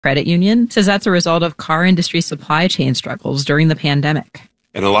Credit union says that's a result of car industry supply chain struggles during the pandemic.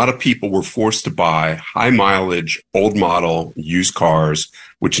 And a lot of people were forced to buy high mileage, old model, used cars,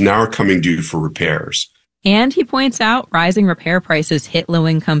 which now are coming due for repairs. And he points out rising repair prices hit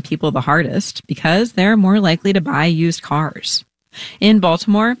low-income people the hardest because they're more likely to buy used cars. In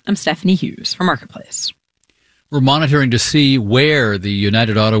Baltimore, I'm Stephanie Hughes for Marketplace. We're monitoring to see where the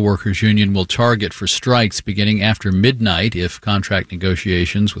United Auto Workers Union will target for strikes beginning after midnight if contract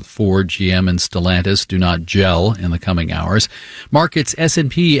negotiations with Ford, GM, and Stellantis do not gel in the coming hours. Markets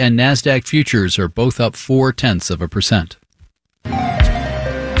S&P and NASDAQ futures are both up 0.4%.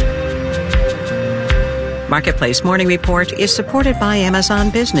 Marketplace Morning Report is supported by Amazon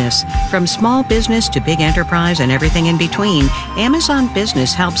Business. From small business to big enterprise and everything in between, Amazon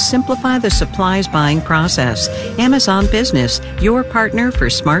Business helps simplify the supplies buying process. Amazon Business, your partner for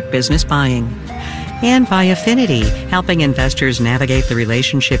smart business buying. And by Affinity, helping investors navigate the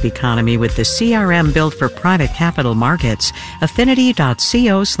relationship economy with the CRM built for private capital markets.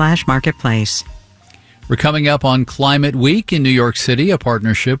 Affinity.co/marketplace. We're coming up on Climate Week in New York City, a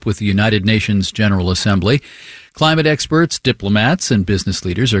partnership with the United Nations General Assembly. Climate experts, diplomats, and business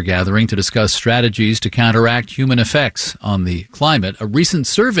leaders are gathering to discuss strategies to counteract human effects on the climate. A recent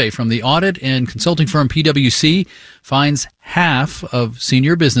survey from the audit and consulting firm PwC finds half of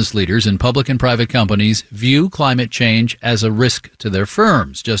senior business leaders in public and private companies view climate change as a risk to their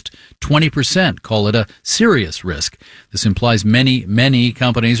firms. Just 20% call it a serious risk. This implies many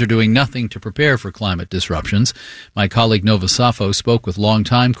companies are doing nothing to prepare for climate disruptions. My colleague Nova Safo spoke with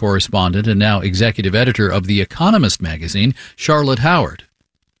longtime correspondent and now executive editor of The Economist magazine, Charlotte Howard.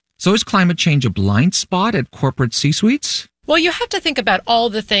 So is climate change a blind spot at corporate C-suites? Well, you have to think about all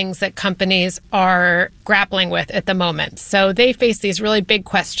the things that companies are grappling with at the moment. So they face these really big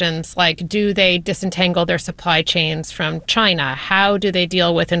questions like, do they disentangle their supply chains from China? How do they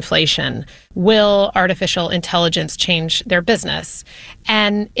deal with inflation? Will artificial intelligence change their business?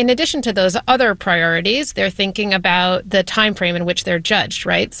 And in addition to those other priorities, they're thinking about the time frame in which they're judged,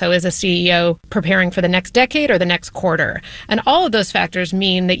 right? So is a CEO preparing for the next decade or the next quarter? And all of those factors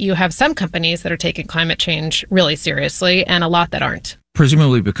mean that you have some companies that are taking climate change really seriously and a lot that aren't.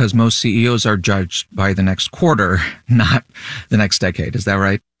 Presumably because most CEOs are judged by the next quarter, not the next decade. Is that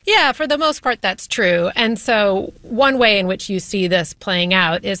right? Yeah, for the most part, that's true. And so one way in which you see this playing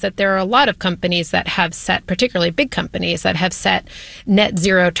out is that there are a lot of companies that have set, particularly big companies, that have set net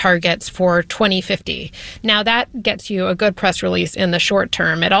zero targets for 2050. Now, that gets you a good press release in the short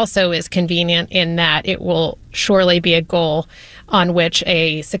term. It also is convenient in that it will surely be a goal on which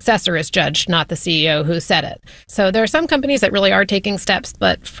a successor is judged, not the CEO who set it. So there are some companies that really are taking steps,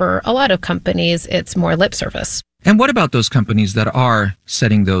 but for a lot of companies, it's more lip service. And what about those companies that are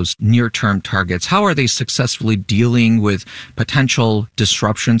setting those near-term targets? How are they successfully dealing with potential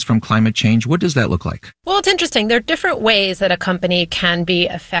disruptions from climate change? What does that look like? Well, it's interesting. There are different ways that a company can be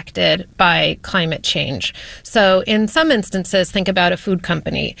affected by climate change. So in some instances, think about a food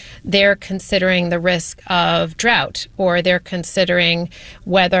company. They're considering the risk of drought, or they're considering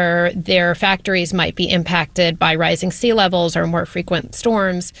whether their factories might be impacted by rising sea levels or more frequent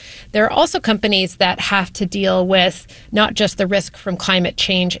storms. There are also companies that have to deal with not just the risk from climate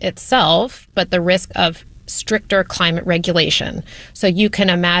change itself, but the risk of stricter climate regulation. So you can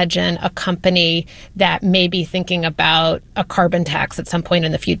imagine a company that may be thinking about a carbon tax at some point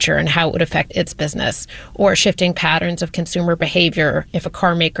in the future and how it would affect its business, or shifting patterns of consumer behavior. If a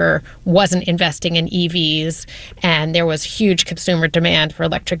car maker wasn't investing in EVs and there was huge consumer demand for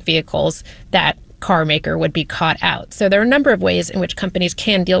electric vehicles, that car maker would be caught out. So there are a number of ways in which companies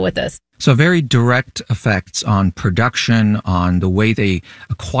can deal with this. So very direct effects on production, on the way they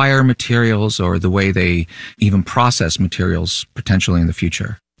acquire materials or the way they even process materials potentially in the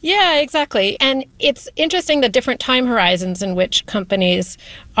future. Yeah, exactly. And it's interesting the different time horizons in which companies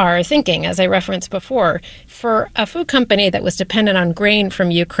are thinking, as I referenced before. For a food company that was dependent on grain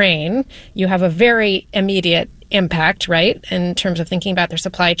from Ukraine, you have a very immediate impact, right, in terms of thinking about their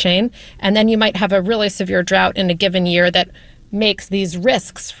supply chain. And then you might have a really severe drought in a given year that makes these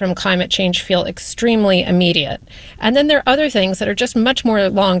risks from climate change feel extremely immediate. And then there are other things that are just much more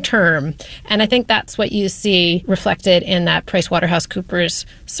long-term. And I think that's what you see reflected in that PricewaterhouseCoopers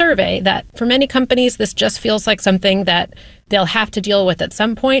survey, that for many companies, this just feels like something that they'll have to deal with at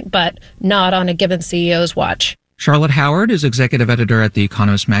some point, but not on a given CEO's watch. Charlotte Howard is executive editor at The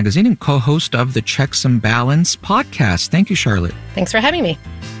Economist magazine and co-host of the Checks and Balance podcast. Thank you, Charlotte. Thanks for having me.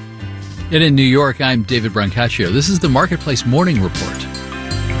 And in New York, I'm David Brancaccio. This is the Marketplace Morning Report.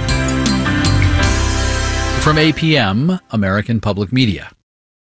 From APM, American Public Media.